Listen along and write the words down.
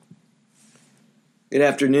Good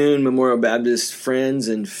afternoon, Memorial Baptist friends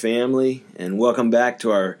and family, and welcome back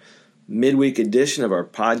to our midweek edition of our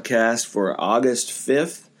podcast for August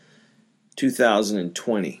 5th,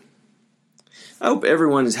 2020. I hope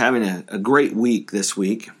everyone is having a great week this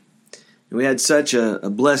week. We had such a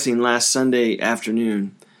blessing last Sunday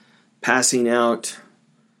afternoon, passing out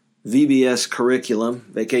VBS curriculum,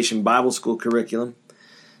 Vacation Bible School curriculum,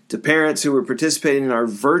 to parents who were participating in our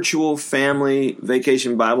virtual family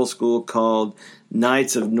vacation Bible school called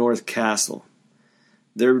Knights of North Castle.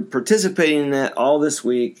 They're participating in that all this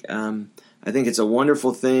week. I think it's a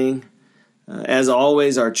wonderful thing. As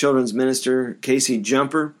always, our children's minister, Casey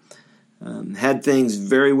Jumper, had things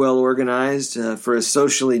very well organized for a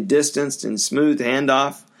socially distanced and smooth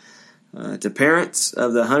handoff to parents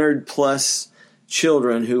of the 100-plus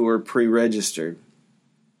children who were pre-registered.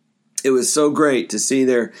 It was so great to see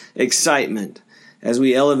their excitement as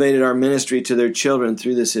we elevated our ministry to their children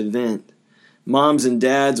through this event. Moms and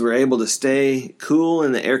dads were able to stay cool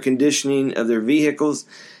in the air conditioning of their vehicles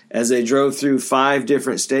as they drove through 5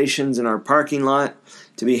 different stations in our parking lot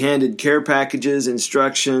to be handed care packages,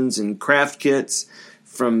 instructions, and craft kits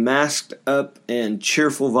from masked up and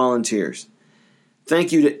cheerful volunteers.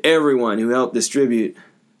 Thank you to everyone who helped distribute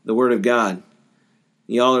the Word of God.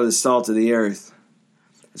 Y'all are the salt of the earth.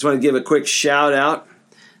 I just want to give a quick shout out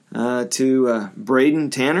to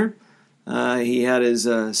Braden Tanner. He had his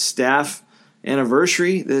staff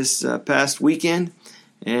anniversary this past weekend,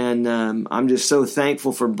 and I'm just so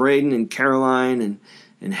thankful for Braden and Caroline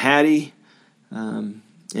and Hattie and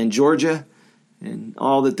Georgia and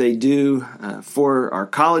all that they do for our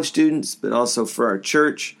college students, but also for our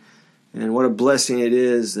church. And what a blessing it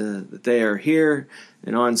is that they are here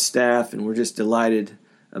and on staff, and we're just delighted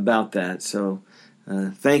about that. So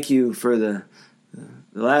thank you for the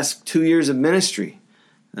last 2 years of ministry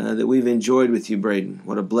that we've enjoyed with you, Braden.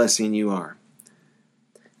 What a blessing you are.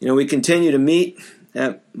 You know, we continue to meet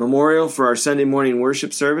at Memorial for our Sunday morning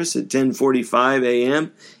worship service at 10:45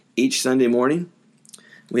 a.m. each Sunday morning.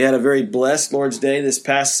 We had a very blessed Lord's Day this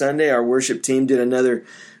past Sunday. Our worship team did another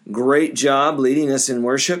great job leading us in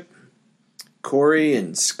worship. Corey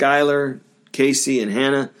and Skylar, Casey and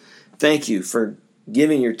Hannah, thank you for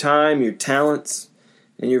giving your time, your talents,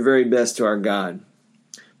 and your very best to our God,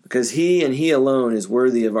 because He and He alone is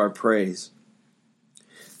worthy of our praise.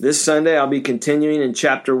 This Sunday, I'll be continuing in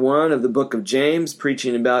chapter 1 of the book of James,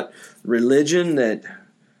 preaching about religion that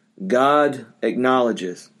God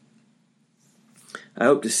acknowledges. I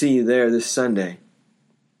hope to see you there this Sunday.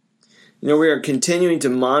 You know, we are continuing to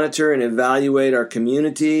monitor and evaluate our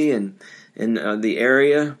community and the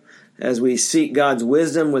area as we seek God's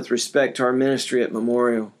wisdom with respect to our ministry at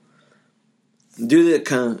Memorial. Due to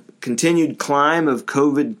the continued climb of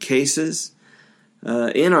COVID cases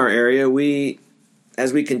in our area,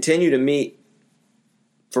 as we continue to meet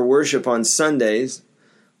for worship on Sundays,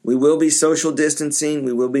 we will be social distancing,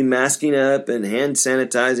 we will be masking up and hand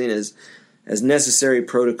sanitizing as necessary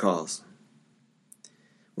protocols.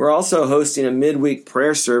 We're also hosting a midweek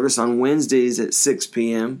prayer service on Wednesdays at 6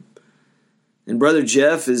 p.m., and Brother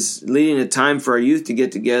Jeff is leading a time for our youth to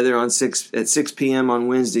get together at 6 p.m. on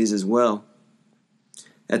Wednesdays as well.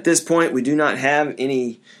 At this point, we do not have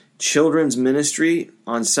any children's ministry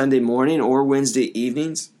on Sunday morning or Wednesday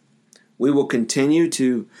evenings. We will continue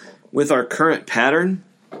with our current pattern,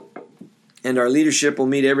 and our leadership will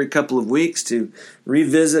meet every couple of weeks to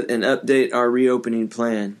revisit and update our reopening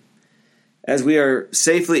plan. As we are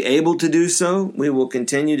safely able to do so, we will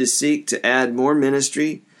continue to seek to add more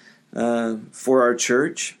ministry for our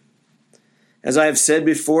church. As I have said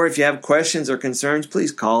before, if you have questions or concerns,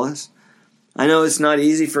 please call us. I know it's not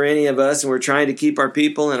easy for any of us, and we're trying to keep our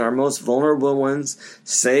people and our most vulnerable ones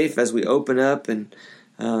safe as we open up. And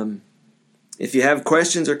if you have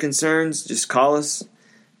questions or concerns, just call us.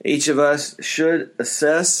 Each of us should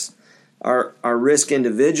assess our risk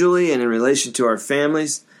individually and in relation to our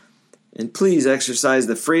families. And please exercise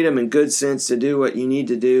the freedom and good sense to do what you need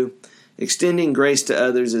to do, extending grace to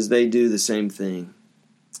others as they do the same thing.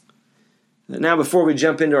 Now, before we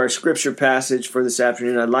jump into our scripture passage for this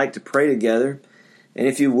afternoon, I'd like to pray together. And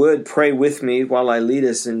if you would, pray with me while I lead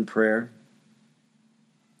us in prayer.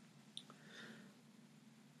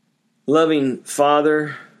 Loving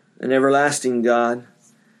Father and everlasting God,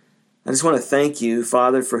 I just want to thank you,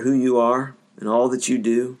 Father, for who you are and all that you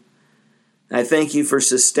do. I thank you for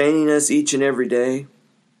sustaining us each and every day.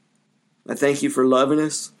 I thank you for loving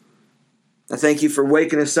us. I thank you for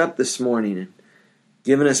waking us up this morning and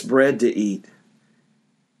giving us bread to eat.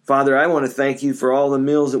 Father, I want to thank you for all the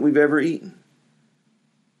meals that we've ever eaten.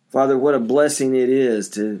 Father, what a blessing it is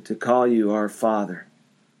to call you our Father.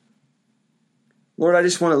 Lord, I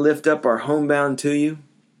just want to lift up our homebound to you.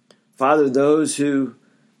 Father, those who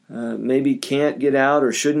maybe can't get out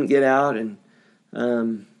or shouldn't get out.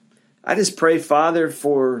 And I just pray, Father,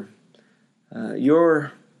 for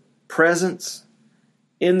your presence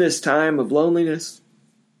in this time of loneliness,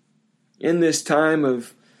 in this time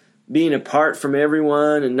of being apart from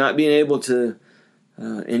everyone and not being able to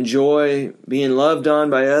enjoy being loved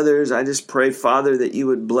on by others. I just pray, Father, that you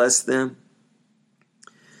would bless them.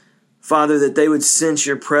 Father, that they would sense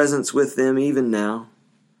your presence with them even now.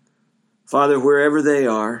 Father, wherever they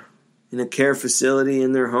are, in a care facility,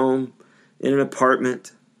 in their home, in an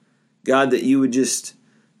apartment, God, that you would just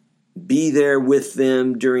be there with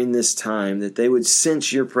them during this time, that they would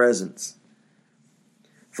sense your presence.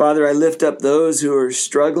 Father, I lift up those who are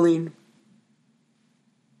struggling,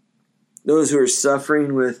 those who are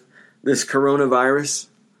suffering with this coronavirus.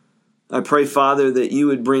 I pray, Father, that you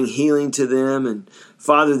would bring healing to them, and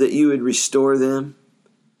Father, that you would restore them.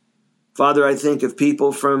 Father, I think of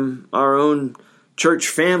people from our own church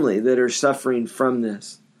family that are suffering from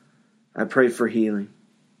this. I pray for healing.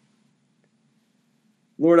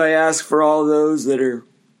 Lord, I ask for all those that are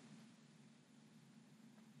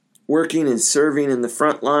working and serving in the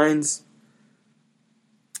front lines.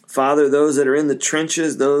 Father, those that are in the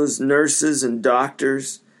trenches, those nurses and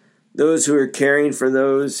doctors, those who are caring for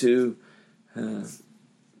those who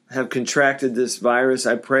have contracted this virus,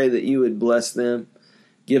 I pray that you would bless them,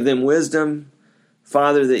 give them wisdom.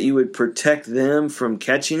 Father, that you would protect them from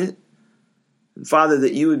catching it. And Father,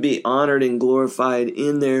 that you would be honored and glorified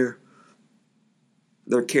in their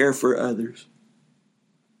care for others.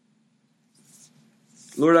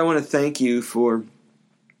 Lord, I want to thank you for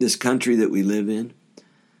this country that we live in.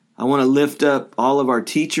 I want to lift up all of our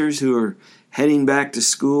teachers who are heading back to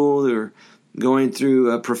school, who are going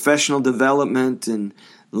through professional development and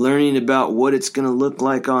learning about what it's going to look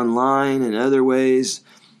like online and other ways,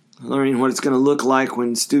 learning what it's going to look like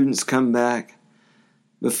when students come back.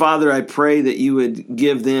 But Father, I pray that you would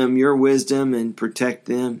give them your wisdom and protect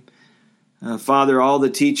them. Father, all the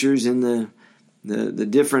teachers in the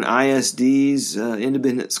different ISDs,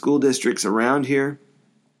 independent school districts around here.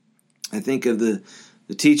 I think of the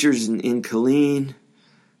teachers in Killeen.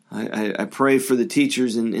 I pray for the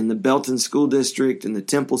teachers in the Belton School District, and the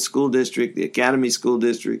Temple School District, the Academy School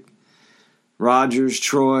District, Rogers,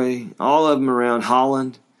 Troy, all of them around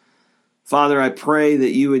Holland. Father, I pray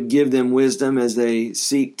that you would give them wisdom as they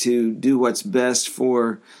seek to do what's best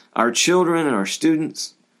for our children and our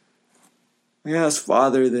students. I ask,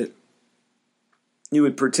 Father, that you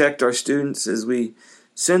would protect our students as we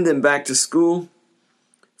send them back to school.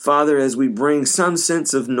 Father, as we bring some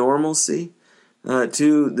sense of normalcy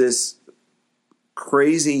to this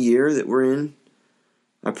crazy year that we're in.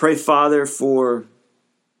 I pray, Father, for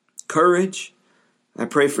courage. I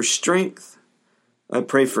pray for strength. I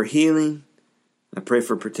pray for healing. I pray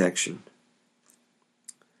for protection.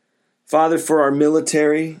 Father, for our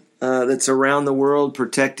military that's around the world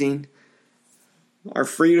protecting our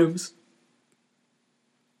freedoms,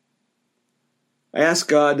 I ask,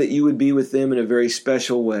 God, that you would be with them in a very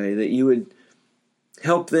special way, that you would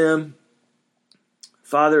help them,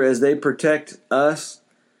 Father, as they protect us.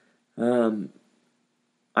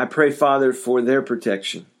 I pray, Father, for their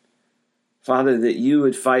protection. Father, that you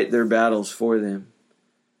would fight their battles for them.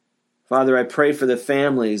 Father, I pray for the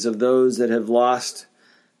families of those that have lost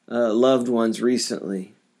loved ones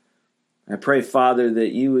recently. I pray, Father,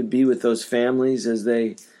 that you would be with those families as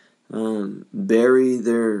they bury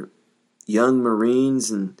their young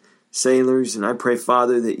Marines and sailors. And I pray,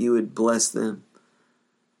 Father, that you would bless them.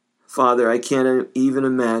 Father, I can't even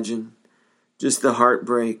imagine just the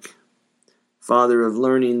heartbreak, Father, of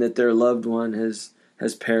learning that their loved one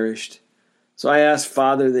has perished. So I ask,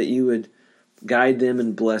 Father, that you would guide them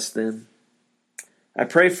and bless them. I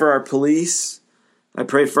pray for our police. I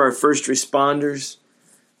pray for our first responders.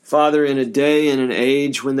 Father, in a day and an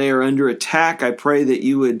age when they are under attack, I pray that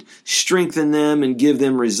you would strengthen them and give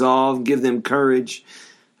them resolve, give them courage,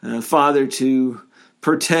 Father, to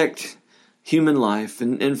protect human life.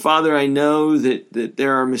 And Father, I know that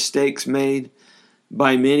there are mistakes made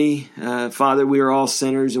by many. Father, we are all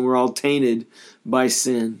sinners and we're all tainted by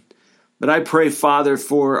sin. But I pray, Father,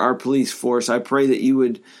 for our police force. I pray that you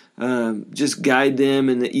would just guide them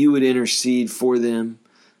and that you would intercede for them,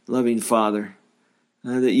 loving Father.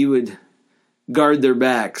 That you would guard their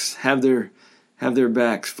backs, have their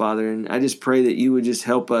backs, Father. And I just pray that you would just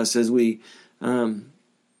help us as we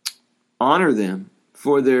honor them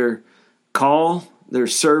for their call, their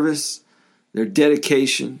service, their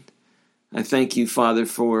dedication. I thank you, Father,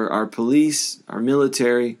 for our police, our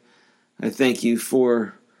military. I thank you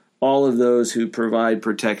for all of those who provide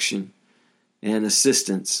protection and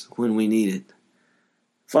assistance when we need it.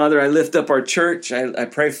 Father, I lift up our church. I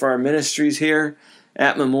pray for our ministries here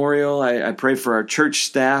at Memorial. I pray for our church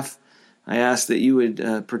staff. I ask that you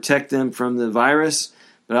would protect them from the virus,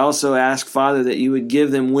 but I also ask, Father, that you would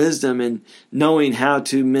give them wisdom in knowing how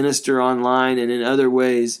to minister online and in other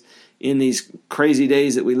ways in these crazy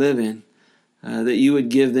days that we live in, that you would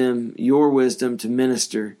give them your wisdom to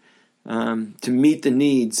minister, to meet the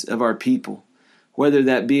needs of our people, whether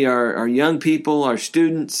that be our young people, our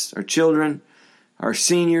students, our children, our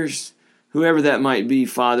seniors, whoever that might be.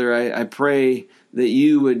 Father, I pray that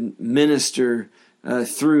you would minister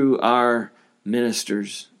through our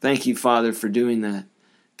ministers. Thank you, Father, for doing that.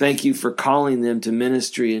 Thank you for calling them to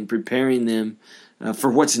ministry and preparing them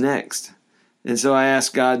for what's next. And so I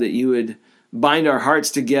ask, God, that you would bind our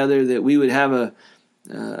hearts together, that we would have a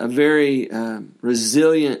very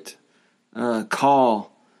resilient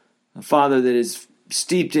call, Father, that is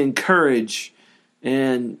steeped in courage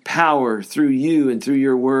and power through you and through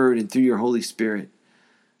your word and through your Holy Spirit.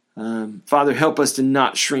 Father, help us to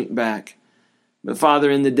not shrink back, but Father,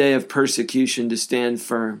 in the day of persecution, to stand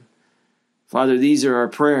firm. Father, these are our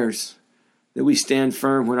prayers, that we stand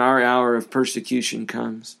firm when our hour of persecution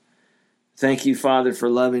comes. Thank you, Father, for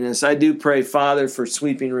loving us. I do pray, Father, for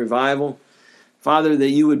sweeping revival. Father, that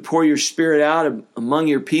you would pour your Spirit out among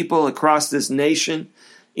your people across this nation,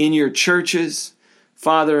 in your churches,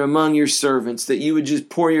 Father, among your servants, that you would just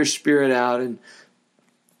pour your Spirit out,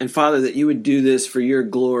 and Father, that you would do this for your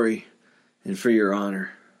glory and for your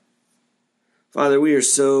honor. Father, we are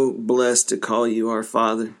so blessed to call you our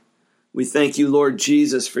Father. We thank you, Lord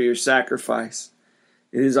Jesus, for your sacrifice.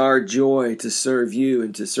 It is our joy to serve you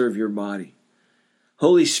and to serve your body.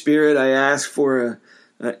 Holy Spirit, I ask for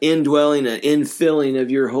an indwelling, an infilling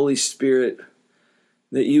of your Holy Spirit,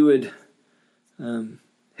 that you would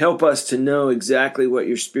help us to know exactly what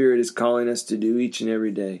your Spirit is calling us to do each and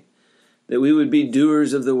every day, that we would be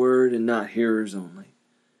doers of the word and not hearers only.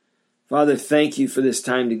 Father, thank you for this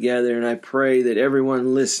time together, and I pray that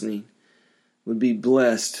everyone listening would be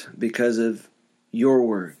blessed because of your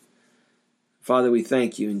word. Father, we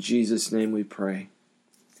thank you. In Jesus' name we pray.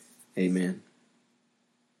 Amen.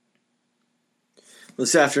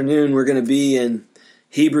 This afternoon we're going to be in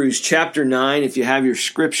Hebrews chapter 9. If you have your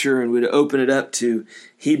scripture and would open it up to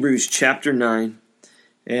Hebrews chapter 9.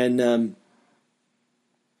 And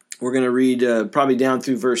we're going to read probably down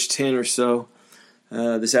through verse 10 or so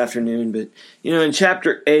this afternoon. But, in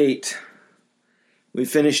chapter 8, we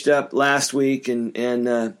finished up last week,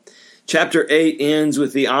 and chapter 8 ends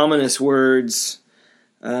with the ominous words,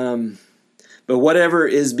 but whatever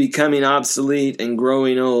is becoming obsolete and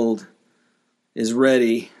growing old is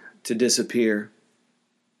ready to disappear.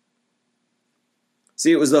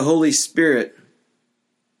 See, it was the Holy Spirit.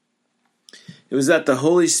 It was that the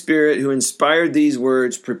Holy Spirit who inspired these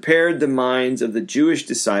words prepared the minds of the Jewish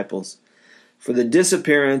disciples for the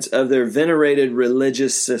disappearance of their venerated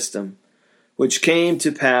religious system, which came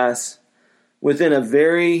to pass within a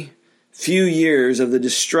very few years of the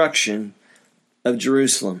destruction of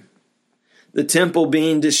Jerusalem. The temple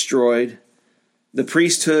being destroyed, the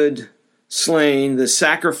priesthood slain, the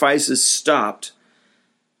sacrifices stopped,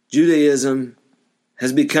 Judaism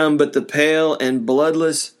has become but the pale and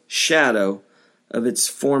bloodless shadow of its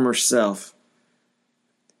former self.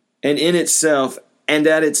 And in itself, and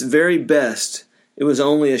at its very best, it was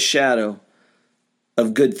only a shadow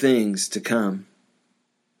of good things to come.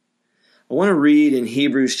 I want to read in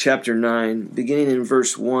Hebrews chapter 9, beginning in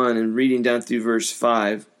verse 1 and reading down through verse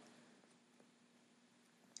 5.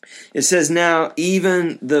 It says, "Now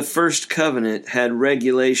even the first covenant had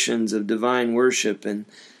regulations of divine worship and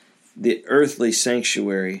the earthly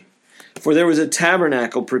sanctuary. For there was a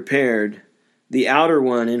tabernacle prepared, the outer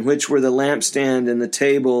one, in which were the lampstand and the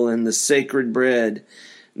table and the sacred bread.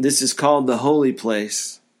 This is called the holy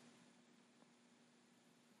place.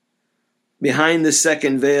 Behind the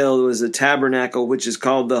second veil was a tabernacle which is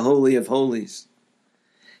called the Holy of Holies,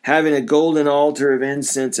 having a golden altar of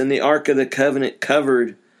incense, and the ark of the covenant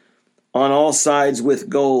covered on all sides with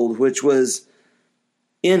gold,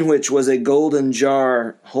 in which was a golden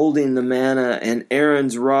jar holding the manna, and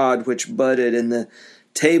Aaron's rod which budded, and the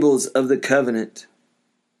tables of the covenant.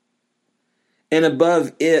 And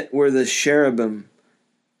above it were the cherubim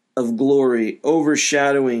of glory,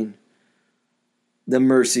 overshadowing the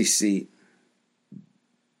mercy seat.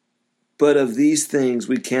 But of these things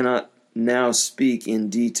we cannot now speak in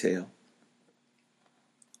detail."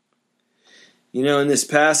 In this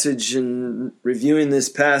passage and reviewing this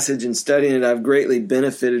passage and studying it, I've greatly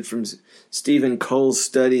benefited from Stephen Cole's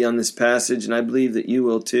study on this passage, and I believe that you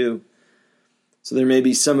will too. So there may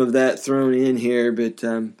be some of that thrown in here, but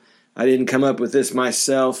I didn't come up with this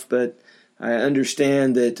myself, but I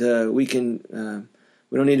understand that we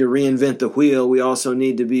don't need to reinvent the wheel. We also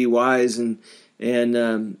need to be wise, and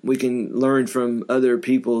we can learn from other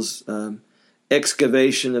people's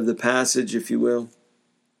excavation of the passage, if you will.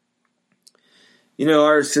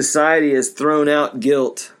 Our society has thrown out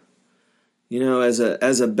guilt, as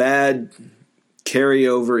a bad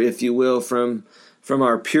carryover, if you will, from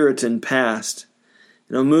our Puritan past.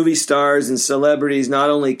 Movie stars and celebrities not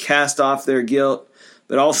only cast off their guilt,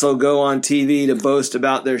 but also go on TV to boast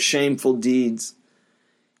about their shameful deeds.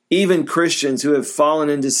 Even Christians who have fallen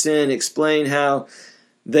into sin explain how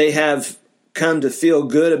they have come to feel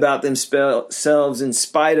good about themselves in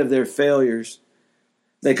spite of their failures.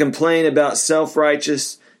 They complain about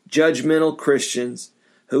self-righteous, judgmental Christians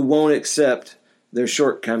who won't accept their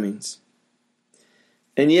shortcomings.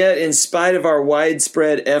 And yet, in spite of our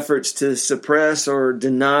widespread efforts to suppress or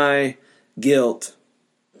deny guilt,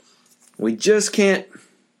 we just can't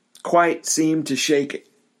quite seem to shake it.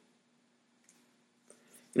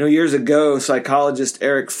 Years ago, psychologist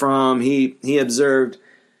Eric Fromm, he observed,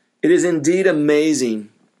 "It is indeed amazing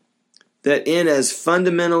that in as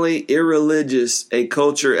fundamentally irreligious a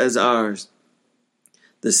culture as ours,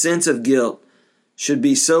 the sense of guilt should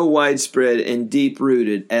be so widespread and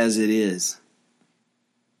deep-rooted as it is."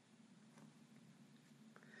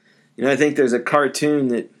 I think there's a cartoon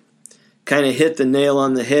that kind of hit the nail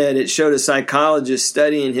on the head. It showed a psychologist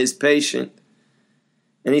studying his patient.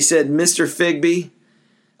 And he said, "Mr. Figby,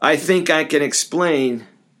 I think I can explain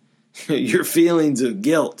your feelings of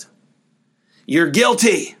guilt. You're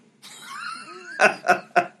guilty."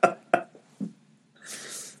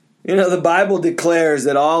 The Bible declares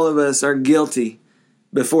that all of us are guilty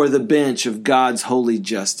before the bench of God's holy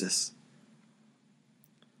justice.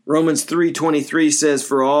 Romans 3:23 says,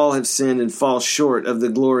 "For all have sinned and fall short of the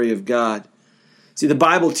glory of God." See, the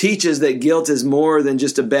Bible teaches that guilt is more than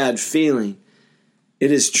just a bad feeling.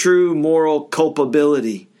 It is true moral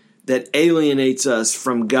culpability that alienates us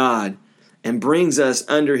from God and brings us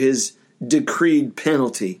under His decreed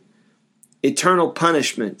penalty, eternal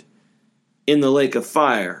punishment in the lake of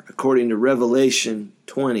fire, according to Revelation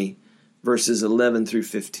 20, verses 11 through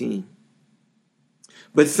 15.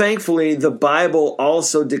 But thankfully, the Bible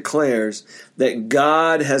also declares that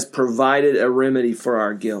God has provided a remedy for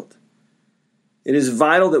our guilt. It is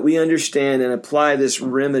vital that we understand and apply this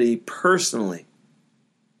remedy personally.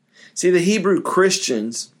 See, the Hebrew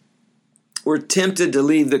Christians were tempted to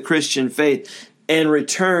leave the Christian faith and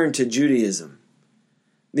return to Judaism.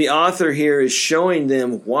 The author here is showing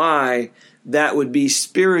them why that would be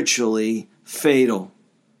spiritually fatal.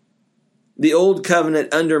 The old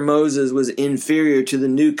covenant under Moses was inferior to the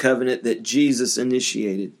new covenant that Jesus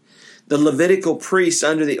initiated. The Levitical priests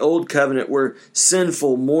under the old covenant were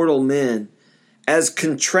sinful, mortal men, as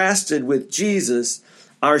contrasted with Jesus,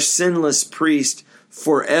 our sinless priest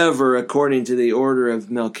forever according to the order of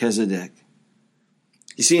Melchizedek.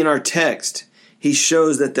 You see, in our text, he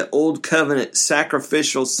shows that the old covenant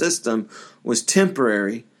sacrificial system was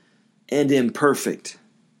temporary and imperfect.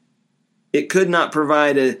 It could not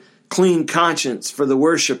provide a clean conscience for the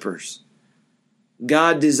worshipers.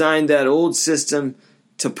 God designed that old system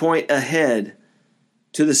to point ahead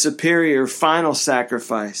to the superior final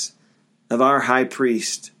sacrifice of our high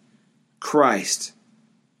priest, Christ,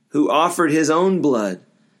 who offered his own blood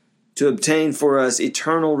to obtain for us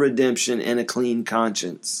eternal redemption and a clean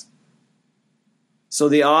conscience. So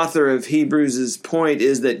the author of Hebrews' point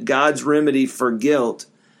is that God's remedy for guilt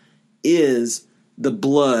is the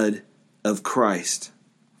blood of Christ.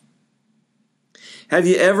 Have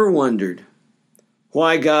you ever wondered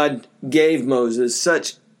why God gave Moses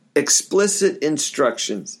such explicit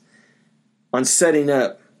instructions on setting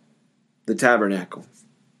up the tabernacle?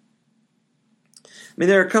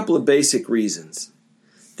 There are a couple of basic reasons.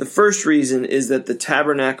 The first reason is that the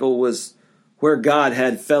tabernacle was where God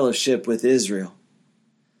had fellowship with Israel.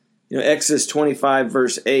 Exodus 25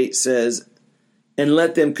 verse 8 says, "And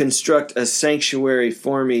let them construct a sanctuary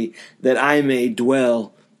for me, that I may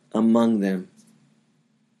dwell among them."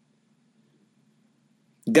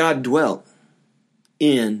 God dwelt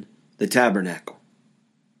in the tabernacle.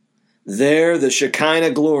 There, the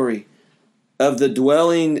Shekinah glory of the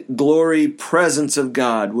dwelling glory presence of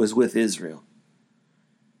God was with Israel.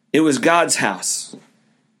 It was God's house,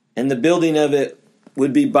 and the building of it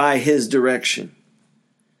would be by his direction.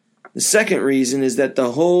 The second reason is that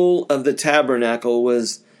the whole of the tabernacle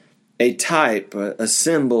was a type, a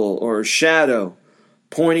symbol, or a shadow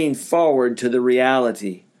pointing forward to the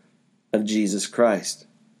reality of Jesus Christ.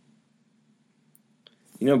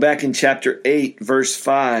 Back in chapter 8, verse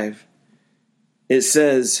 5, it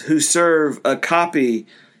says, "Who serve a copy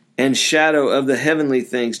and shadow of the heavenly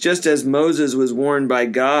things, just as Moses was warned by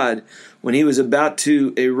God when he was about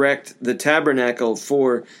to erect the tabernacle.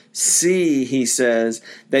 For see, he says,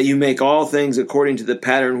 that you make all things according to the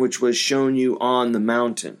pattern which was shown you on the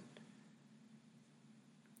mountain.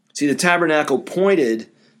 See, the tabernacle pointed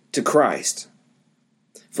to Christ.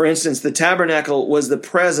 For instance, the tabernacle was the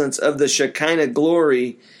presence of the Shekinah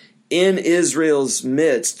glory in Israel's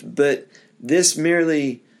midst, but this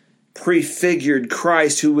merely prefigured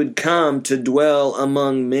Christ who would come to dwell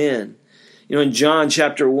among men. In John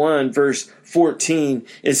chapter 1, verse 14,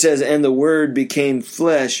 it says, "And the Word became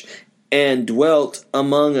flesh and dwelt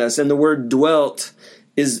among us." And the word dwelt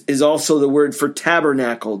is also the word for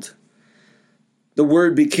tabernacled. The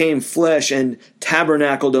Word became flesh and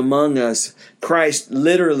tabernacled among us. Christ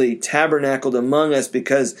literally tabernacled among us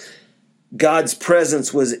because God's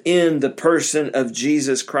presence was in the person of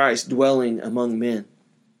Jesus Christ dwelling among men.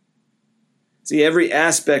 See, every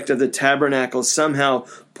aspect of the tabernacle somehow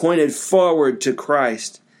pointed forward to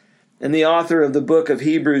Christ. And the author of the book of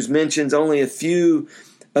Hebrews mentions only a few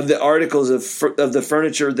of the articles of the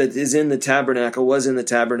furniture that is in the tabernacle, was in the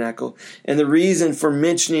tabernacle. And the reason for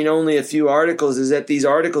mentioning only a few articles is that these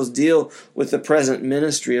articles deal with the present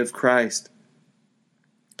ministry of Christ.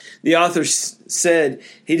 The author said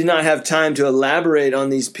he did not have time to elaborate on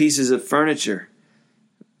these pieces of furniture.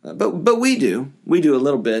 But we do. We do a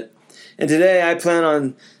little bit. And today I plan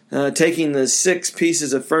on taking the 6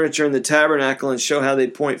 pieces of furniture in the tabernacle and show how they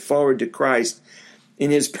point forward to Christ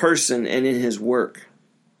in his person and in his work.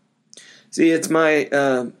 See, it's my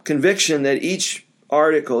conviction that each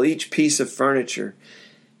article, each piece of furniture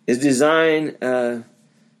is designed to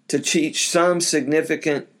teach some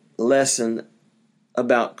significant lesson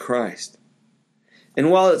about Christ. And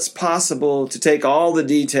while it's possible to take all the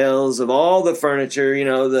details of all the furniture,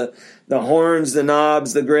 the horns, the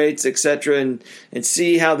knobs, the grates, etc., and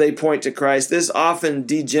see how they point to Christ, this often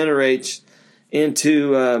degenerates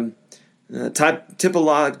into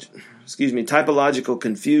typological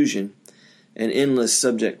confusion and endless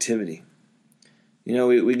subjectivity.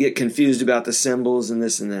 We get confused about the symbols and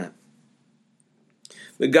this and that.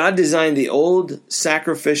 But God designed the old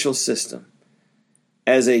sacrificial system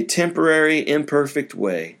as a temporary, imperfect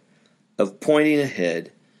way of pointing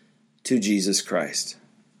ahead to Jesus Christ.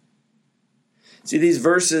 See, these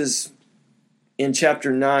verses in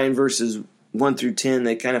chapter 9, verses 1 through 10,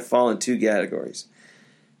 they kind of fall in 2 categories,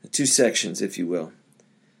 2 sections, if you will.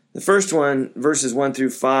 The first one, verses 1 through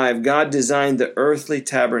 5, God designed the earthly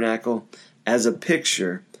tabernacle as a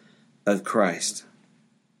picture of Christ.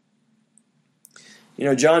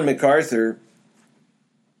 John MacArthur,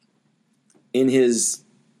 in his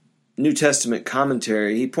New Testament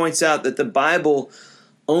commentary, he points out that the Bible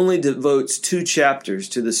only devotes 2 chapters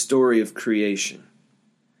to the story of creation,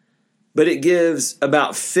 but it gives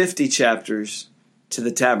about 50 chapters to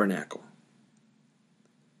the tabernacle.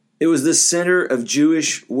 It was the center of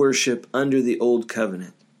Jewish worship under the Old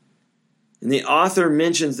Covenant. And the author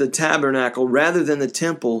mentions the tabernacle rather than the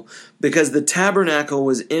temple because the tabernacle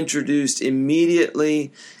was introduced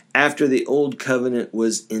immediately after the Old Covenant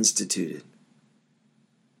was instituted.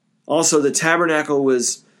 Also, the tabernacle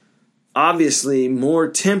was obviously more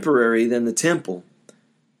temporary than the temple,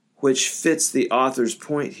 which fits the author's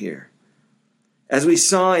point here. As we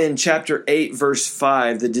saw in chapter 8, verse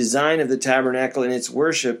 5, the design of the tabernacle and its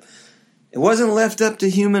worship, it wasn't left up to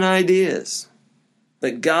human ideas,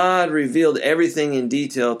 but God revealed everything in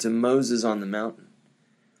detail to Moses on the mountain.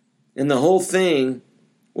 And the whole thing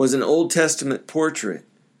was an Old Testament portrait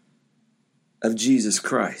of Jesus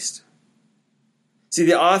Christ. See,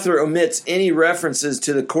 the author omits any references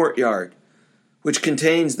to the courtyard, which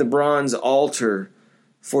contains the bronze altar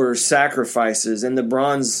for sacrifices and the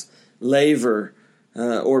bronze laver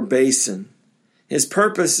or basin. His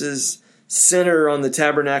purposes center on the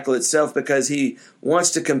tabernacle itself because he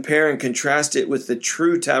wants to compare and contrast it with the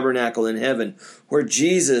true tabernacle in heaven, where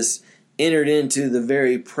Jesus entered into the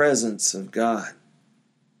very presence of God.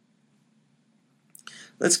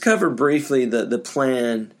 Let's cover briefly the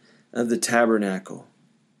plan of the tabernacle.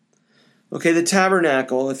 Okay, the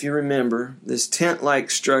tabernacle, if you remember, this tent-like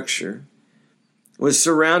structure, was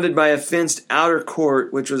surrounded by a fenced outer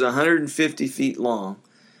court which was 150 feet long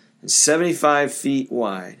and 75 feet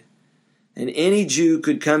wide. And any Jew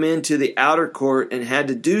could come into the outer court and had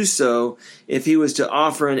to do so if he was to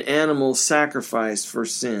offer an animal sacrifice for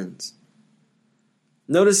sins.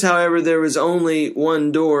 Notice, however, there was only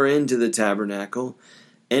one door into the tabernacle,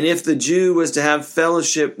 and if the Jew was to have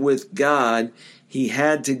fellowship with God, he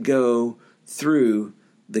had to go through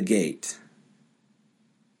the gate.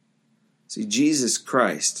 See, Jesus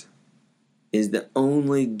Christ is the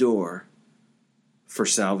only door for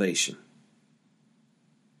salvation.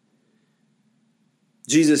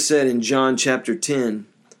 Jesus said in John chapter 10,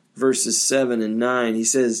 verses 7 and 9, he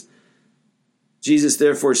says, Jesus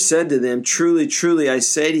therefore said to them, truly, truly, I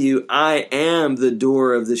say to you, I am the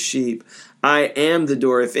door of the sheep. I am the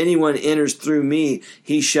door. If anyone enters through me,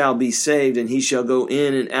 he shall be saved, and he shall go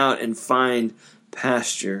in and out and find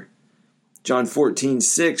pasture. John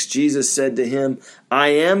 14:6, Jesus said to him, I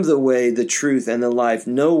am the way, the truth, and the life.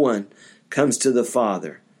 No one comes to the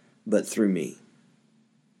Father but through me.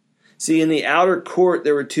 See, in the outer court,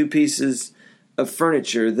 there were two pieces of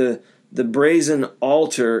furniture, the brazen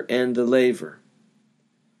altar and the laver.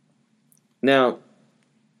 Now,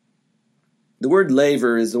 the word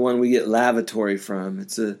laver is the one we get lavatory from.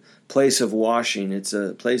 It's a place of washing. It's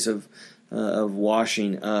a place of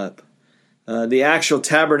washing up. The actual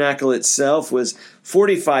tabernacle itself was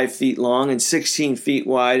 45 feet long and 16 feet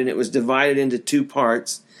wide, and it was divided into two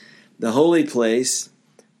parts, the holy place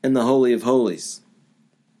and the Holy of Holies.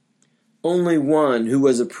 Only one who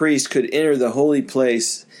was a priest could enter the holy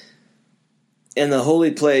place, and the holy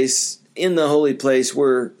place, in the holy place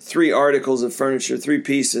were three articles of furniture, three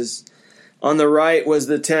pieces. On the right was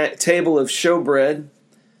the table of showbread.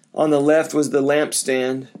 On the left was the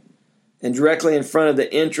lampstand. And directly in front of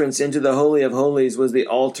the entrance into the Holy of Holies was the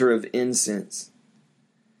altar of incense.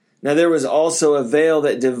 Now there was also a veil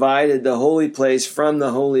that divided the holy place from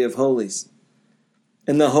the Holy of Holies.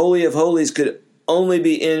 And the Holy of Holies could only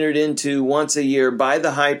be entered into once a year by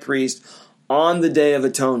the high priest on the Day of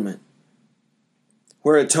Atonement,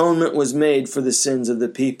 where atonement was made for the sins of the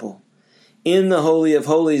people. In the Holy of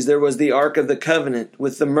Holies there was the Ark of the Covenant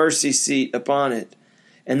with the mercy seat upon it.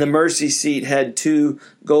 And the mercy seat had two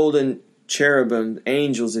golden cherubim,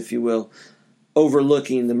 angels if you will,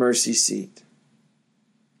 overlooking the mercy seat.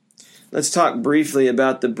 Let's talk briefly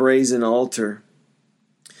about the brazen altar.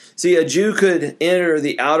 See, a Jew could enter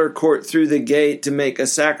the outer court through the gate to make a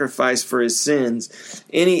sacrifice for his sins.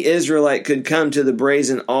 Any Israelite could come to the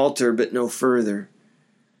brazen altar, but no further.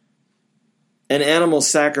 An animal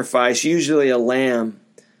sacrifice, usually a lamb,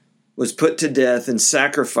 was put to death and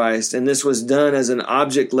sacrificed, and this was done as an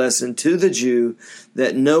object lesson to the Jew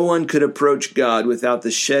that no one could approach God without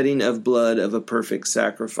the shedding of blood of a perfect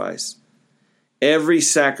sacrifice. Every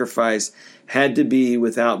sacrifice had to be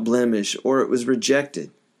without blemish, or it was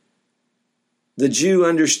rejected. The Jew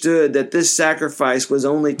understood that this sacrifice was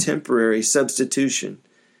only temporary substitution,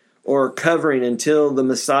 or covering until the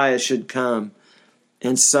Messiah should come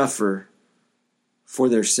and suffer for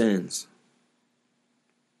their sins.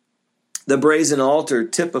 The brazen altar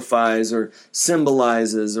typifies or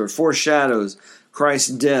symbolizes or foreshadows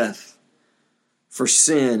Christ's death for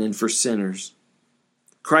sin and for sinners.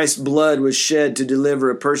 Christ's blood was shed to deliver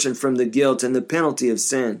a person from the guilt and the penalty of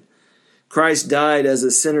sin. Christ died as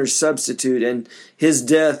a sinner's substitute, and his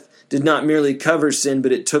death did not merely cover sin,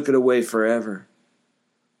 but it took it away forever.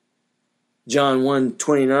 John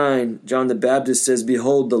 1:29, John the Baptist says,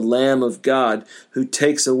 Behold the Lamb of God who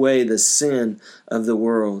takes away the sin of the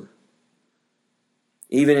world.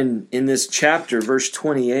 Even in this chapter, verse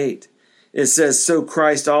 28, it says, So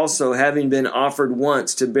Christ also, having been offered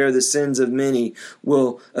once to bear the sins of many,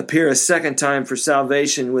 will appear a second time for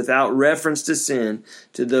salvation without reference to sin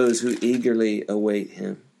to those who eagerly await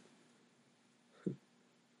him.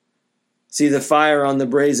 See, the fire on the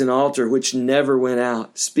brazen altar, which never went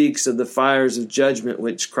out, speaks of the fires of judgment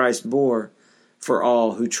which Christ bore for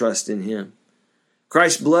all who trust in him.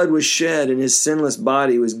 Christ's blood was shed and his sinless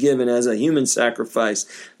body was given as a human sacrifice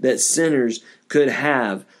that sinners could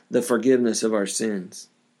have the forgiveness of our sins.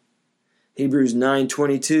 Hebrews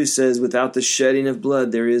 9:22 says, Without the shedding of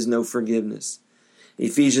blood there is no forgiveness.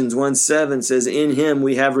 Ephesians 1:7 says, In him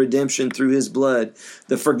we have redemption through his blood,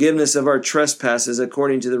 the forgiveness of our trespasses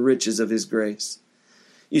according to the riches of his grace.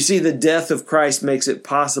 You see, the death of Christ makes it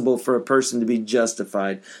possible for a person to be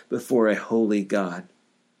justified before a holy God.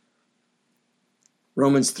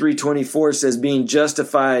 Romans 3:24 says, Being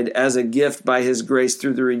justified as a gift by his grace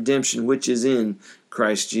through the redemption which is in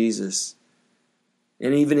Christ Jesus.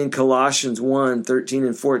 And even in Colossians 1:13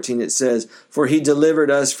 and 14 it says, For he delivered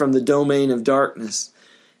us from the domain of darkness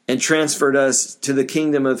and transferred us to the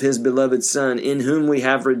kingdom of his beloved Son, in whom we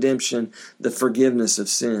have redemption, the forgiveness of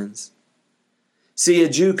sins. See, a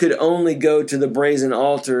Jew could only go to the brazen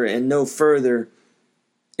altar and no further,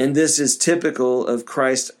 and this is typical of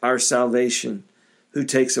Christ our salvation, who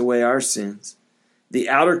takes away our sins. The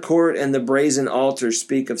outer court and the brazen altar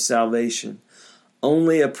speak of salvation.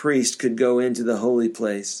 Only a priest could go into the holy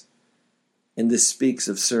place, and this speaks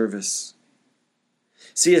of service.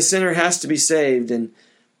 See, a sinner has to be saved and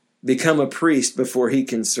become a priest before he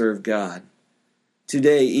can serve God.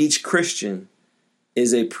 Today, each Christian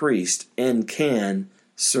is a priest and can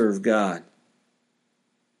serve God.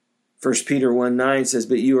 1 Peter 1:9 says,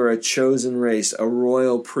 "But you are a chosen race, a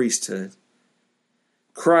royal priesthood."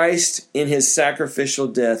 Christ, in his sacrificial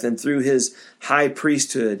death and through his high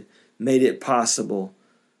priesthood, made it possible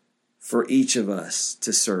for each of us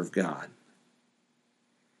to serve God.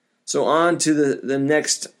 So on to the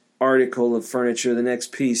next article of furniture, the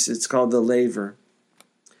next piece. It's called the laver.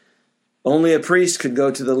 Only a priest could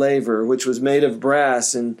go to the laver, which was made of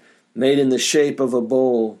brass and made in the shape of a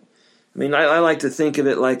bowl. I mean, I like to think of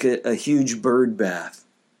it like a huge bird bath.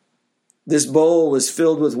 This bowl was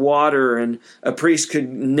filled with water, and a priest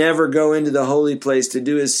could never go into the holy place to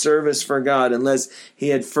do his service for God unless he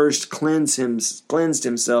had first cleansed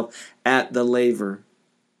himself at the laver.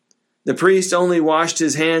 The priest only washed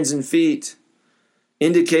his hands and feet,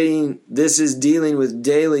 indicating this is dealing with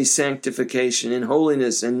daily sanctification in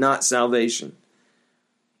holiness and not salvation.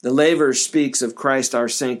 The laver speaks of Christ, our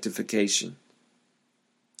sanctification.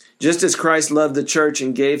 Just as Christ loved the church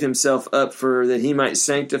and gave himself up for her that he might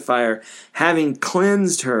sanctify her, having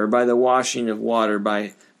cleansed her by the washing of water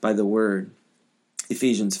by the word.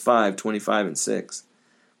 Ephesians 5:25 and 6.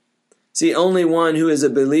 See, only one who is a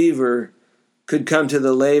believer could come to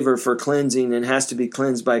the laver for cleansing and has to be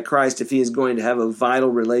cleansed by Christ if he is going to have a vital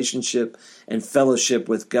relationship and fellowship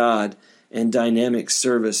with God and dynamic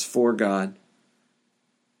service for God.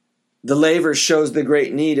 The laver shows the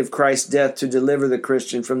great need of Christ's death to deliver the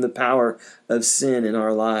Christian from the power of sin in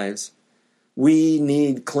our lives. We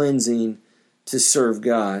need cleansing to serve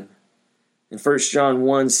God. And 1 John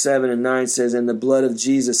 1:7 and 9 says, "And the blood of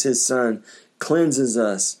Jesus, his Son, cleanses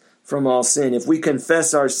us from all sin. If we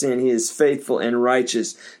confess our sin, he is faithful and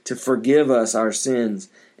righteous to forgive us our sins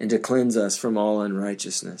and to cleanse us from all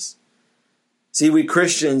unrighteousness." See, we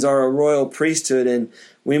Christians are a royal priesthood, and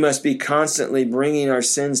we must be constantly bringing our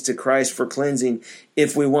sins to Christ for cleansing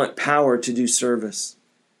if we want power to do service.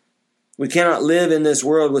 We cannot live in this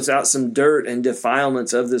world without some dirt and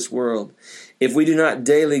defilements of this world. If we do not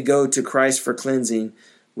daily go to Christ for cleansing,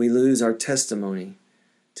 we lose our testimony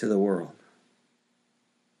to the world.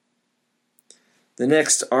 The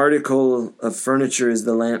next article of furniture is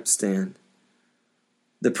the lampstand.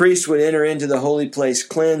 The priest would enter into the holy place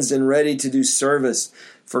cleansed and ready to do service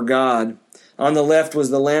for God. On the left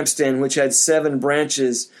was the lampstand, which had 7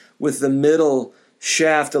 branches, with the middle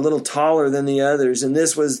shaft a little taller than the others. And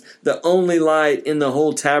this was the only light in the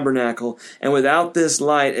whole tabernacle. And without this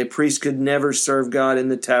light, a priest could never serve God in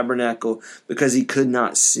the tabernacle because he could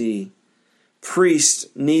not see. Priests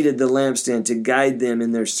needed the lampstand to guide them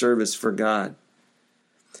in their service for God.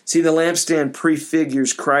 See, the lampstand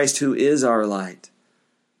prefigures Christ, who is our light.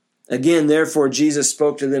 Again, therefore, Jesus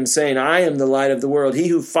spoke to them, saying, "I am the light of the world. He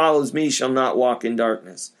who follows me shall not walk in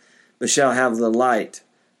darkness, but shall have the light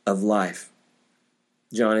of life."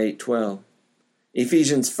 John 8:12.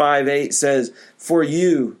 Ephesians 5:8 says, "For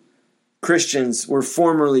you, Christians, were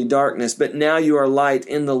formerly darkness, but now you are light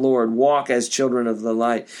in the Lord. Walk as children of the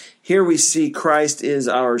light." Here we see Christ is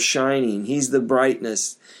our shining. He's the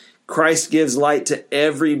brightness. Christ gives light to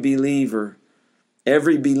every believer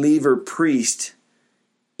priest,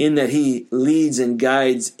 in that he leads and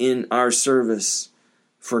guides in our service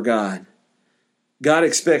for God. God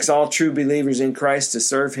expects all true believers in Christ to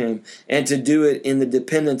serve him and to do it in the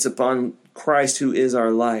dependence upon Christ, who is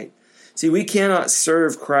our light. See, we cannot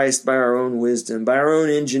serve Christ by our own wisdom, by our own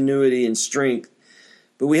ingenuity and strength,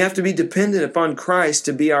 but we have to be dependent upon Christ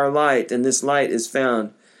to be our light, and this light is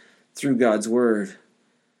found through God's word.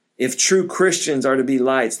 If true Christians are to be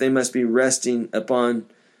lights, they must be resting upon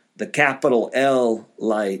the capital L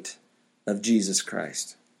light of Jesus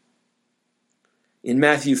Christ. In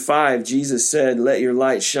Matthew 5, Jesus said, "Let your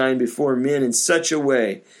light shine before men in such a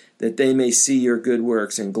way that they may see your good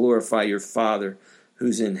works and glorify your Father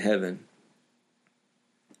who's in heaven."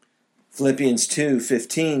 Philippians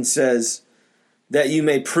 2:15 says, "That you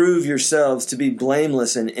may prove yourselves to be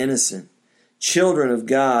blameless and innocent, children of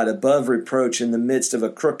God, above reproach in the midst of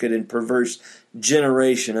a crooked and perverse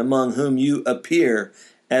generation, among whom you appear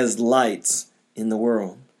as lights in the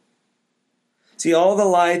world." See, all the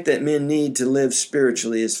light that men need to live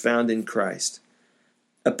spiritually is found in Christ.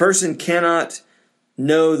 A person cannot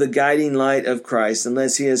know the guiding light of Christ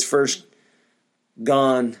unless he has first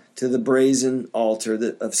gone to the brazen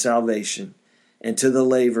altar of salvation and to the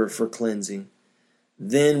laver for cleansing.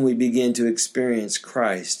 Then we begin to experience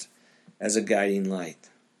Christ as a guiding light.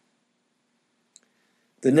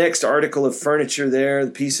 The next article of furniture there,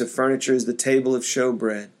 the piece of furniture, is the table of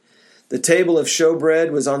showbread. The table of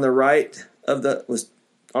showbread was on the right of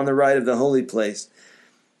the holy place.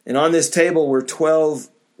 And on this table were 12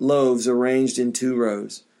 loaves arranged in 2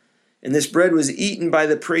 rows. And this bread was eaten by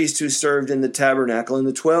the priest who served in the tabernacle. And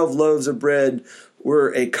the 12 loaves of bread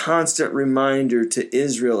were a constant reminder to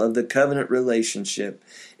Israel of the covenant relationship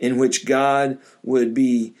in which God would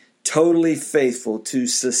be totally faithful to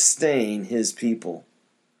sustain his people.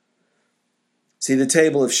 See, the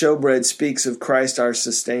table of showbread speaks of Christ our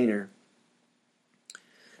sustainer.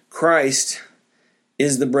 Christ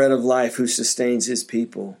is the bread of life who sustains his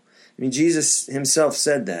people. I mean, Jesus himself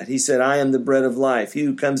said that. He said, I am the bread of life. He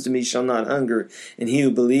who comes to me shall not hunger, and he who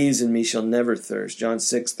believes in me shall never thirst. John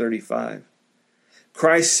 6:35.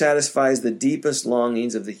 Christ satisfies the deepest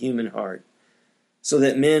longings of the human heart so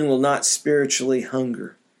that men will not spiritually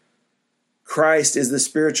hunger. Christ is the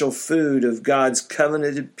spiritual food of God's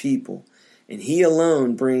covenanted people, and he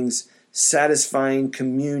alone brings satisfying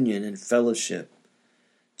communion and fellowship.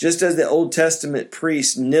 Just as the Old Testament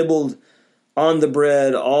priests nibbled on the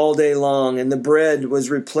bread all day long, and the bread was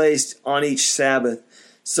replaced on each Sabbath,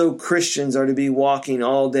 so Christians are to be walking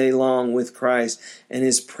all day long with Christ, and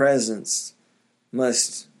his presence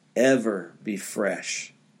must ever be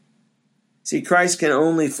fresh. See, Christ can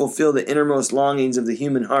only fulfill the innermost longings of the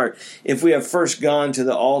human heart if we have first gone to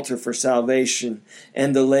the altar for salvation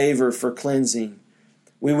and the laver for cleansing.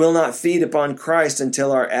 We will not feed upon Christ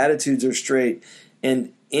until our attitudes are straight,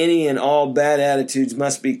 and any and all bad attitudes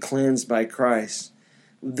must be cleansed by Christ.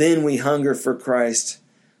 Then we hunger for Christ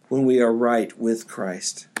when we are right with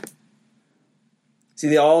Christ. See,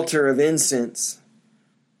 the altar of incense,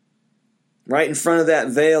 right in front of that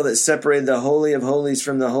veil that separated the Holy of Holies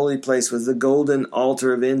from the holy place, was the golden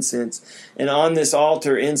altar of incense. And on this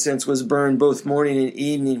altar, incense was burned both morning and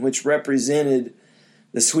evening, which represented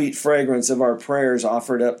the sweet fragrance of our prayers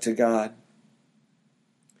offered up to God.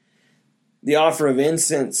 The offer of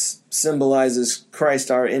incense symbolizes Christ,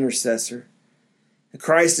 our intercessor.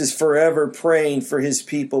 Christ is forever praying for his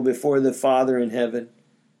people before the Father in heaven.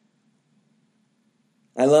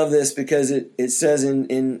 I love this because it says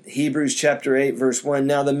in Hebrews chapter 8, verse 1,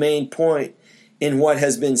 now the main point in what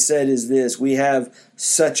has been said is this: we have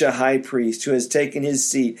such a high priest who has taken his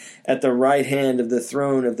seat at the right hand of the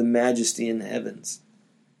throne of the majesty in the heavens.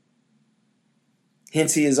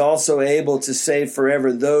 Hence he is also able to save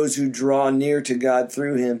forever those who draw near to God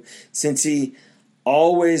through him, since he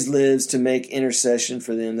always lives to make intercession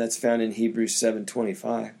for them. That's found in Hebrews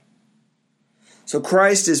 7:25. So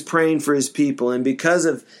Christ is praying for his people, and because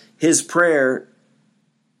of his prayer,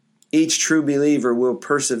 each true believer will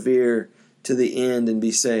persevere to the end and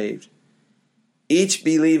be saved. Each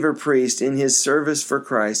believer priest in his service for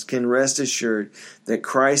Christ can rest assured that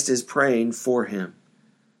Christ is praying for him.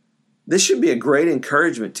 This should be a great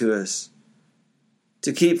encouragement to us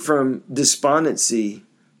to keep from despondency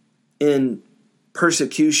in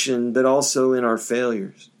persecution, but also in our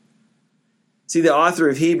failures. See, the author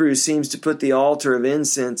of Hebrews seems to put the altar of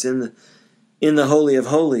incense in the Holy of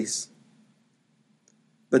Holies.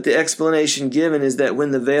 But the explanation given is that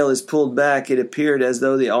when the veil is pulled back, it appeared as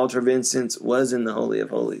though the altar of incense was in the Holy of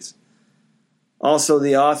Holies. Also,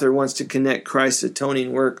 the author wants to connect Christ's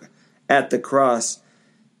atoning work at the cross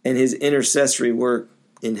and his intercessory work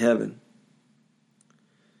in heaven.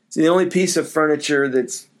 See, the only piece of furniture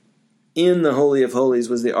that's in the Holy of Holies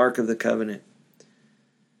was the Ark of the Covenant.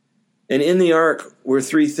 And in the ark were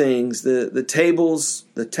three things: the tables,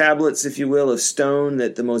 the tablets, if you will, of stone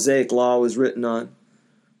that the Mosaic law was written on.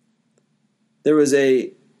 There was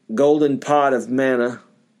a golden pot of manna,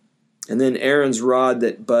 and then Aaron's rod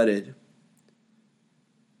that budded.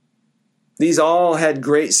 These all had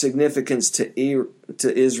great significance to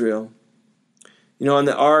Israel. You know, on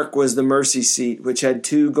the ark was the mercy seat, which had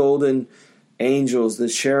two golden angels, the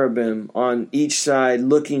cherubim, on each side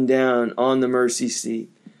looking down on the mercy seat.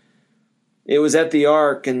 It was at the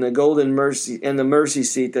ark and the golden mercy and the mercy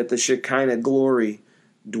seat that the Shekinah glory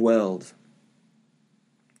dwelled.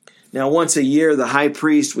 Now, once a year, the high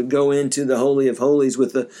priest would go into the Holy of Holies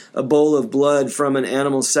with a bowl of blood from an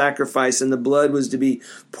animal sacrifice, and the blood was to be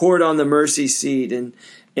poured on the mercy seat, and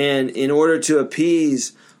in order to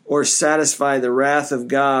appease or satisfy the wrath of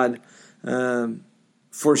God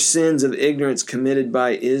for sins of ignorance committed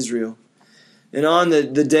by Israel. And on the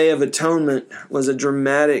Day of Atonement was a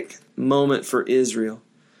dramatic moment for Israel.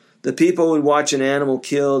 The people would watch an animal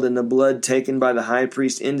killed and the blood taken by the high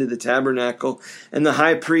priest into the tabernacle, and the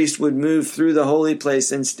high priest would move through the holy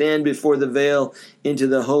place and stand before the veil into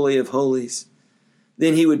the Holy of Holies.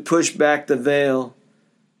 Then he would push back the veil.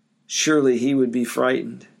 Surely he would be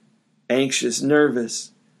frightened, anxious,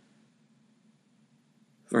 nervous,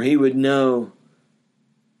 for he would know,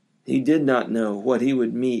 he did not know what he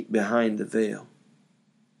would meet behind the veil.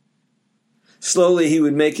 Slowly he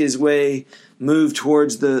would make his way, move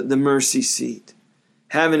towards the mercy seat.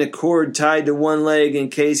 having a cord tied to one leg in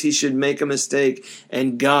case he should make a mistake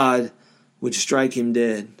and God would strike him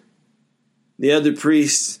dead. The other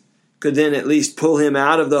priests could then at least pull him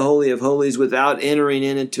out of the Holy of Holies without entering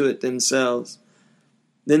into it themselves.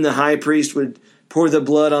 Then the high priest would pour the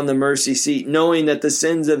blood on the mercy seat, knowing that the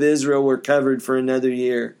sins of Israel were covered for another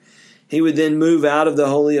year. He would then move out of the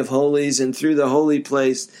Holy of Holies and through the holy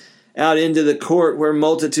place out into the court where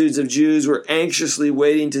multitudes of Jews were anxiously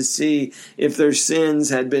waiting to see if their sins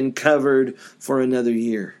had been covered for another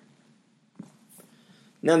year.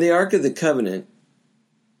 Now the Ark of the Covenant,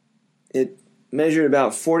 it measured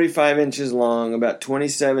about 45 inches long, about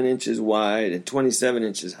 27 inches wide, and 27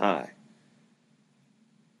 inches high,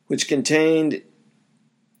 which contained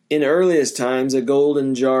in earliest times a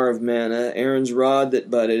golden jar of manna, Aaron's rod that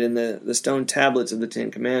budded, and the stone tablets of the Ten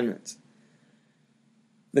Commandments.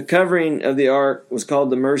 The covering of the ark was called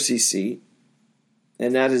the mercy seat,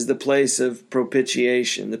 and that is the place of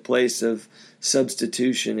propitiation, the place of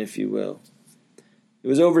substitution, if you will. It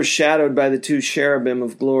was overshadowed by the two cherubim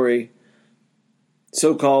of glory,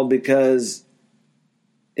 so called because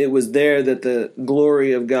it was there that the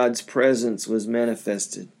glory of God's presence was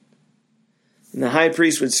manifested. And the high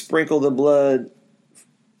priest would sprinkle the blood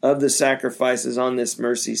of the sacrifices on this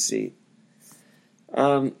mercy seat.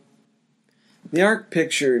 The ark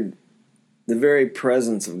pictured the very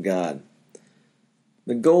presence of God.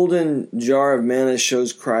 The golden jar of manna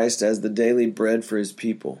shows Christ as the daily bread for his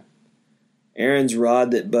people. Aaron's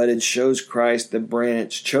rod that budded shows Christ the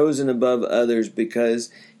branch chosen above others because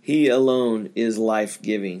he alone is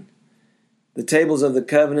life-giving. The tables of the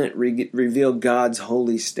covenant reveal God's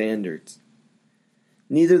holy standards.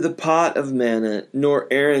 Neither the pot of manna nor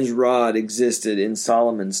Aaron's rod existed in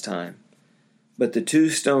Solomon's time, but the two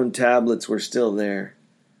stone tablets were still there.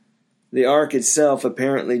 The ark itself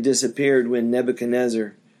apparently disappeared when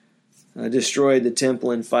Nebuchadnezzar destroyed the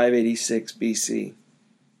temple in 586 BC.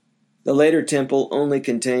 The later temple only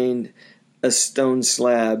contained a stone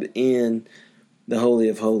slab in the Holy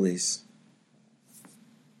of Holies.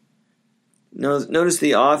 Notice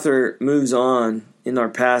the author moves on in our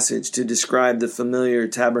passage to describe the familiar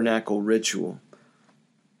tabernacle ritual.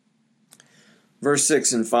 Verse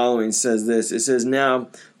 6 and following says this. It says, "Now,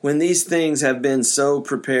 when these things have been so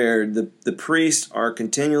prepared, the priests are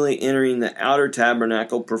continually entering the outer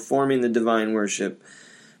tabernacle, performing the divine worship.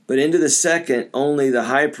 But into the second, only the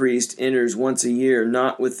high priest enters once a year,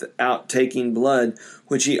 not without taking blood,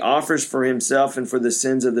 which he offers for himself and for the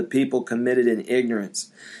sins of the people committed in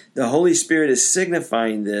ignorance. The Holy Spirit is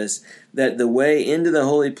signifying this, that the way into the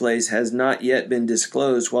holy place has not yet been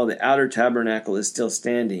disclosed while the outer tabernacle is still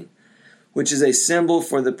standing, which is a symbol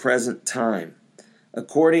for the present time.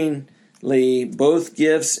 Accordingly, both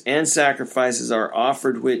gifts and sacrifices are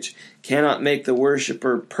offered which cannot make the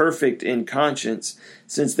worshiper perfect in conscience,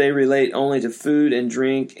 since they relate only to food and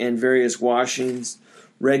drink and various washings,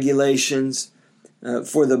 regulations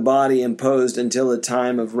for the body imposed until the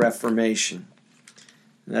time of Reformation."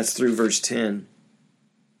 And that's through verse 10.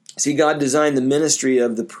 See, God designed the ministry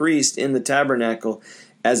of the priest in the tabernacle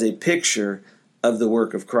as a picture of the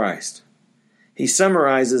work of Christ. He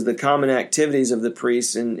summarizes the common activities of the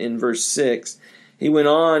priests in verse 6. They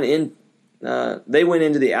went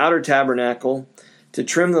into the outer tabernacle to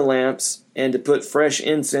trim the lamps and to put fresh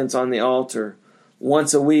incense on the altar.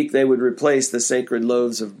 Once a week they would replace the sacred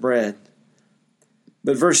loaves of bread.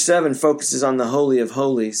 But verse 7 focuses on the Holy of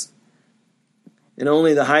Holies. And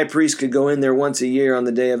only the high priest could go in there once a year on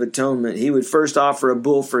the Day of Atonement. He would first offer a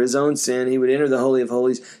bull for his own sin. He would enter the Holy of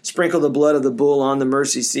Holies, sprinkle the blood of the bull on the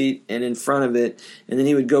mercy seat and in front of it, and then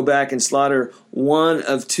he would go back and slaughter one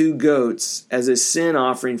of two goats as a sin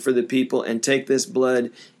offering for the people and take this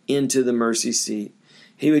blood into the mercy seat.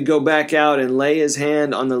 He would go back out and lay his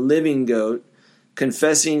hand on the living goat,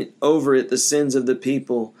 confessing over it the sins of the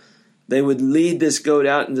people. They would lead this goat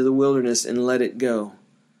out into the wilderness and let it go.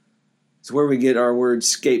 It's where we get our word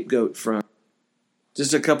scapegoat from.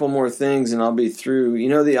 Just a couple more things and I'll be through.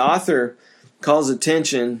 The author calls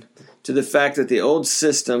attention to the fact that the old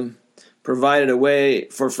system provided a way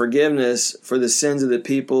for forgiveness for the sins of the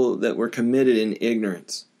people that were committed in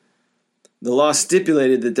ignorance. The law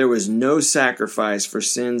stipulated that there was no sacrifice for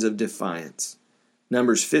sins of defiance.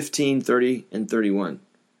 Numbers 15, 30, and 31.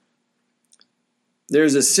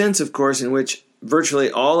 There's a sense, of course, in which virtually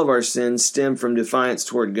all of our sins stem from defiance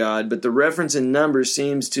toward God, but the reference in Numbers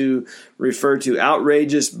seems to refer to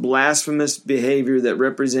outrageous, blasphemous behavior that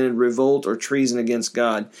represented revolt or treason against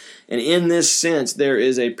God. And in this sense, there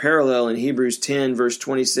is a parallel in Hebrews 10, verse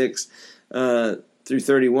 26 through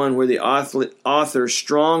 31, where the author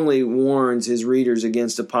strongly warns his readers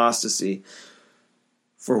against apostasy,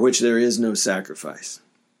 for which there is no sacrifice.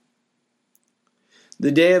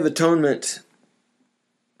 The Day of Atonement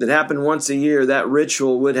that happened once a year, that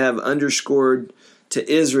ritual would have underscored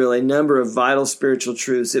to Israel a number of vital spiritual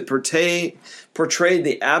truths. It portrayed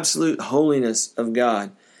the absolute holiness of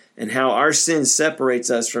God and how our sin separates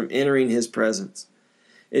us from entering His presence.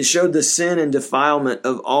 It showed the sin and defilement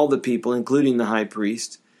of all the people, including the high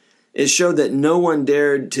priest. It showed that no one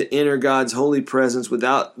dared to enter God's holy presence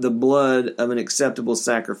without the blood of an acceptable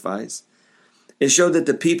sacrifice. It showed that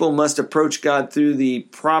the people must approach God through the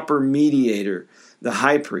proper mediator, the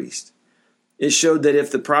high priest. It showed that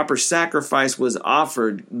if the proper sacrifice was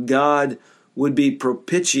offered, God would be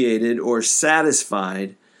propitiated or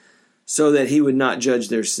satisfied so that He would not judge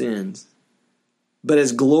their sins. But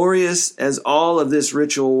as glorious as all of this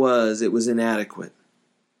ritual was, it was inadequate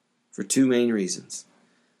for two main reasons.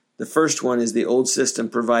 The first one is the old system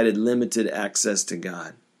provided limited access to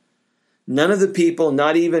God. None of the people,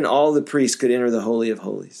 not even all the priests, could enter the Holy of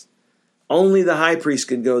Holies. Only the high priest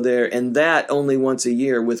could go there, and that only once a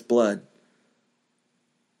year with blood.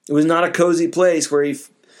 It was not a cozy place where he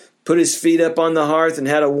put his feet up on the hearth and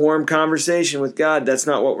had a warm conversation with God. That's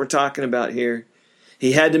not what we're talking about here.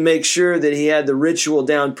 He had to make sure that he had the ritual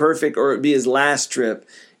down perfect, or it would be his last trip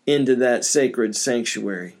into that sacred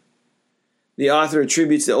sanctuary. The author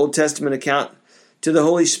attributes the Old Testament account to the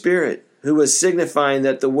Holy Spirit, who was signifying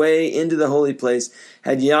that the way into the holy place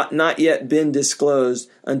had not yet been disclosed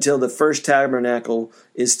until the first tabernacle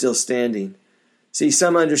is still standing. See,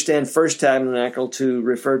 some understand first tabernacle to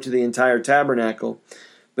refer to the entire tabernacle,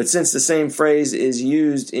 but since the same phrase is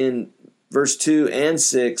used in verse 2 and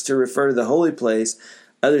 6 to refer to the holy place,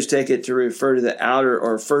 others take it to refer to the outer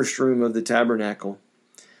or first room of the tabernacle.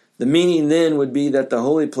 The meaning then would be that the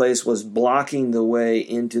holy place was blocking the way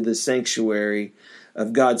into the sanctuary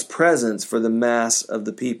of God's presence for the mass of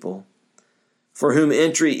the people, for whom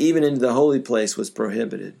entry even into the holy place was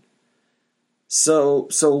prohibited. So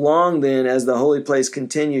long then as the holy place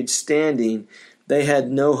continued standing, they had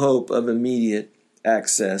no hope of immediate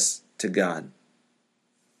access to God.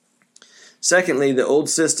 Secondly, the old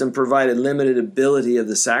system provided limited ability of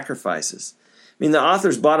the sacrifices. The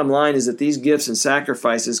author's bottom line is that these gifts and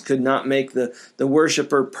sacrifices could not make the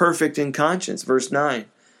worshiper perfect in conscience. Verse 9.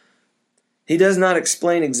 He does not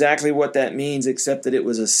explain exactly what that means, except that it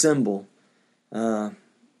was a symbol,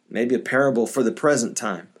 maybe a parable for the present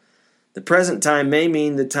time. The present time may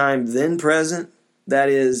mean the time then present, that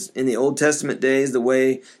is, in the Old Testament days, the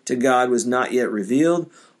way to God was not yet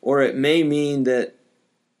revealed, or it may mean that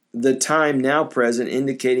the time now present,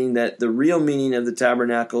 indicating that the real meaning of the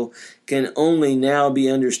tabernacle can only now be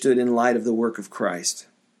understood in light of the work of Christ.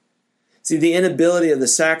 See, the inability of the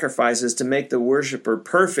sacrifices to make the worshiper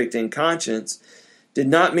perfect in conscience did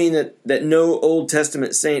not mean that no Old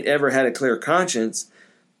Testament saint ever had a clear conscience,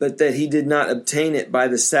 but that he did not obtain it by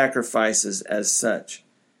the sacrifices as such.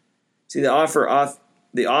 See, the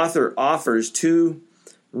author offers two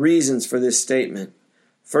reasons for this statement.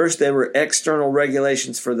 First, they were external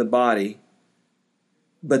regulations for the body,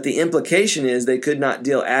 but the implication is they could not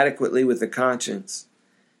deal adequately with the conscience.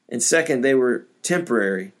 And second, they were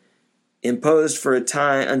temporary, imposed for a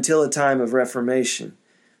time until a time of reformation,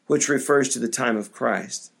 which refers to the time of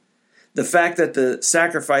Christ. The fact that the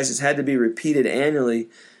sacrifices had to be repeated annually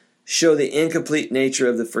show the incomplete nature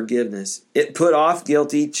of the forgiveness. It put off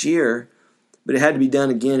guilt each year, but it had to be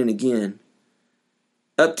done again and again.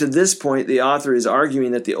 Up to this point, the author is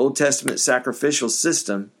arguing that the Old Testament sacrificial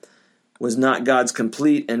system was not God's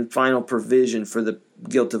complete and final provision for the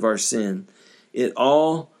guilt of our sin. It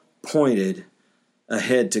all pointed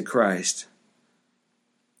ahead to Christ.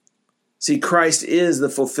 See, Christ is the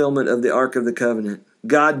fulfillment of the Ark of the Covenant.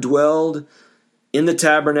 God dwelled in the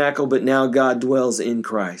tabernacle, but now God dwells in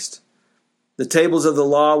Christ. The tables of the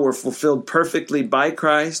law were fulfilled perfectly by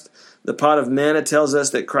Christ. The pot of manna tells us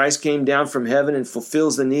that Christ came down from heaven and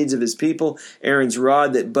fulfills the needs of his people. Aaron's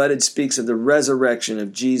rod that budded speaks of the resurrection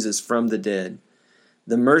of Jesus from the dead.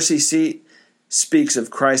 The mercy seat speaks of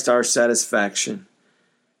Christ our satisfaction.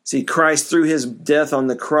 See, Christ through his death on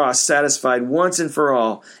the cross satisfied once and for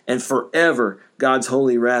all and forever God's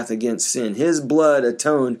holy wrath against sin. His blood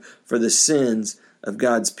atoned for the sins of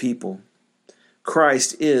God's people.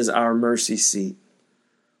 Christ is our mercy seat.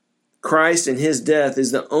 Christ and his death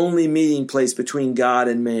is the only meeting place between God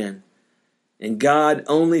and man. And God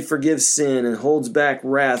only forgives sin and holds back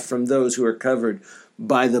wrath from those who are covered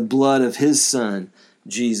by the blood of his Son,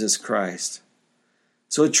 Jesus Christ.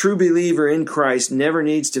 So a true believer in Christ never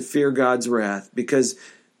needs to fear God's wrath because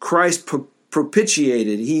Christ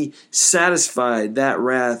propitiated, he satisfied that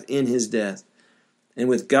wrath in his death. And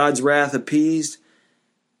with God's wrath appeased,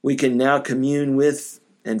 we can now commune with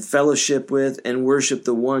and fellowship with and worship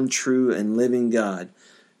the one true and living God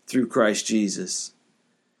through Christ Jesus.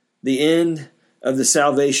 The end of the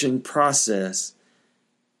salvation process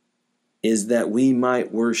is that we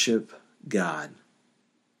might worship God.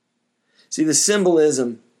 See, the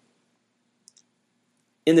symbolism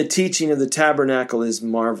in the teaching of the tabernacle is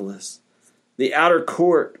marvelous. The outer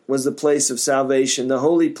court was the place of salvation. The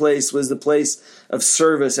holy place was the place of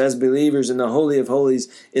service as believers, and the Holy of Holies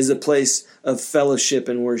is a place of fellowship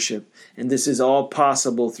and worship. And this is all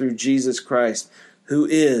possible through Jesus Christ, who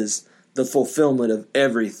is the fulfillment of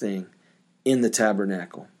everything in the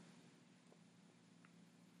tabernacle.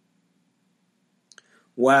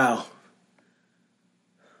 Wow.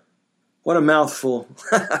 What a mouthful.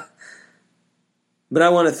 But I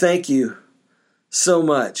want to thank you so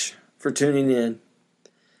much for tuning in.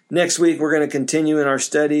 Next week, we're going to continue in our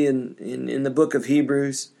study in the book of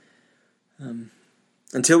Hebrews.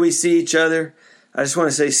 Until we see each other, I just want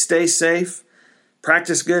to say stay safe,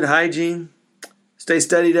 practice good hygiene, stay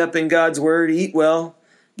studied up in God's Word, eat well,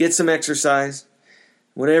 get some exercise.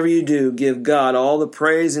 Whatever you do, give God all the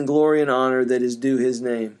praise and glory and honor that is due His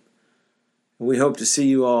name. We hope to see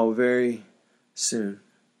you all very soon.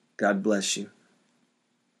 God bless you.